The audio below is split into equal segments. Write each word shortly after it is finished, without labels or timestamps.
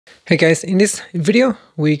Hey guys, in this video,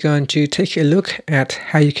 we're going to take a look at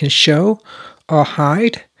how you can show or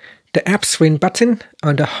hide the app screen button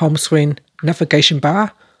on the home screen navigation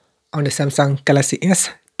bar on the Samsung Galaxy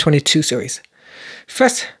S22 series.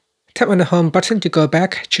 First, tap on the home button to go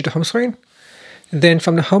back to the home screen. Then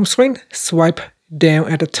from the home screen, swipe down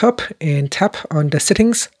at the top and tap on the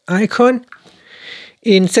settings icon.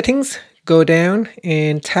 In settings, go down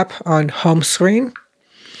and tap on home screen.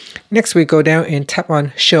 Next, we go down and tap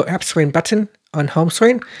on Show App Screen button on home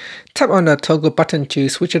screen. Tap on the toggle button to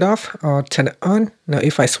switch it off or turn it on. Now,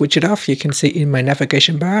 if I switch it off, you can see in my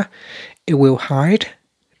navigation bar, it will hide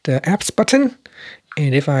the apps button.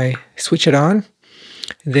 And if I switch it on,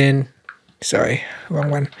 then, sorry, wrong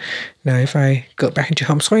one. Now, if I go back into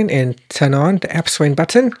home screen and turn on the app screen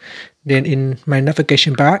button, then in my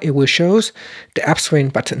navigation bar, it will show the app screen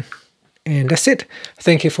button. And that's it.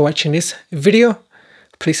 Thank you for watching this video.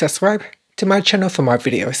 Please subscribe to my channel for more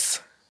videos.